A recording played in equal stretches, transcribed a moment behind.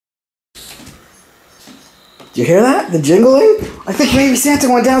Do you hear that? The jingling? I think maybe Santa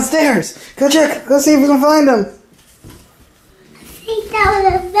went downstairs. Go check. Go see if we can find him. I think that was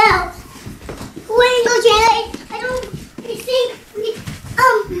a bell. Wait, go check. I think we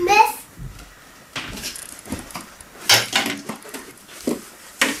missed.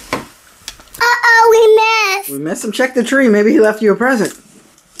 We missed. We missed him. Check the tree. Maybe he left you a present.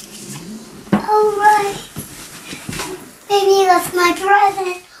 Oh, right. Maybe he left my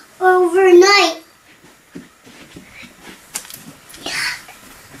present overnight.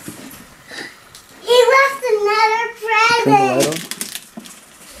 He left another present.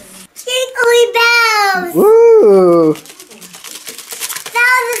 Tinkly bells. Woo!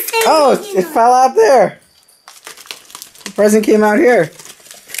 That was the same. Oh, it fell out there. The present came out here.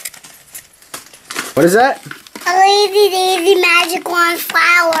 What is that? A lazy daisy magic wand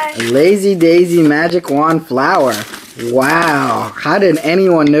flower. A lazy daisy magic wand flower. Wow. How did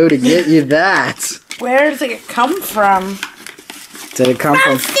anyone know to get you that? Where does it come from? Did it come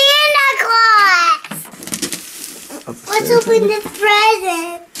from Santa Claus. Let's open this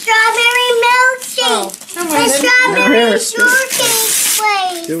present. Strawberry milkshake. A strawberry shortcake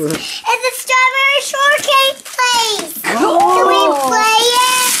place. It's a strawberry shortcake place. Oh. Can we play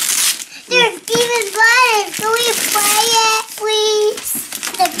it? There's even butter. Can we play it, please?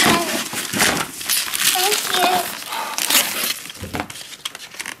 The present. Thank you.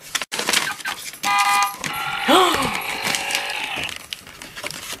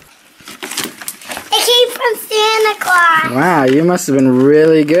 It came from Santa Claus. Wow, you must have been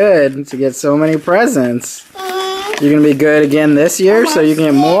really good to get so many presents. You're going to be good again this year so you can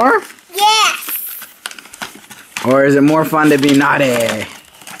get more? Yes. Or is it more fun to be naughty?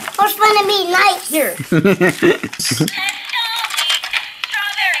 More fun to be nice. Here.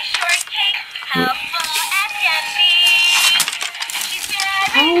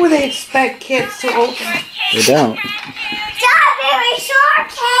 How would they expect kids to open it? They don't. Strawberry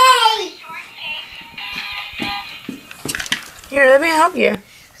shortcake. Here, let me help you.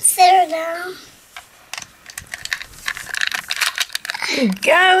 Sit her down. There you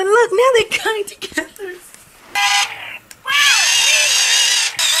go. Look, now they're coming together.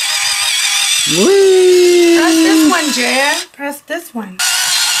 Whee! Press this one, Jaya. Press this one.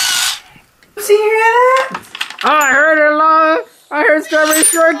 See, you hear that? Oh, I heard it, Lola. I heard strawberry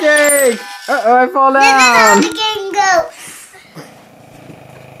shortcake. Uh-oh, I fall This is how down. the game goes.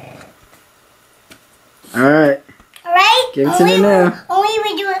 All right. Alright? Give it to me now. Only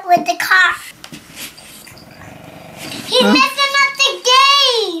we do it with the car. He's messing up the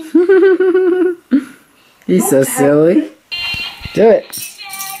game. He's so silly. Do it.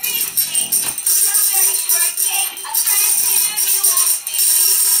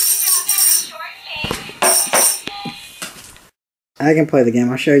 I can play the game.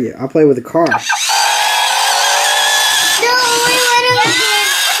 I'll show you. I'll play with the car. No, only one of us did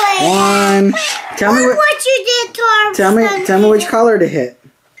play. One. Tell me Look what. what you did to our Tell me which color to hit.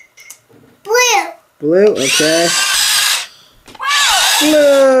 Blue. Blue. Okay.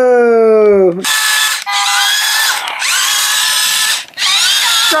 Blue.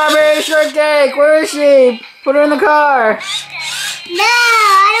 Strawberry shortcake. Where is she? Put her in the car. No,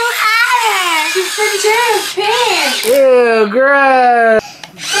 I don't have her. She's from Jaya's pants. Ew, gross.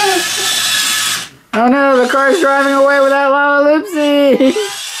 Oh no, the car's driving away without Lalaloopsy.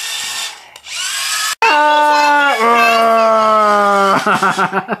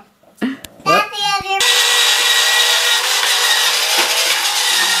 Ah,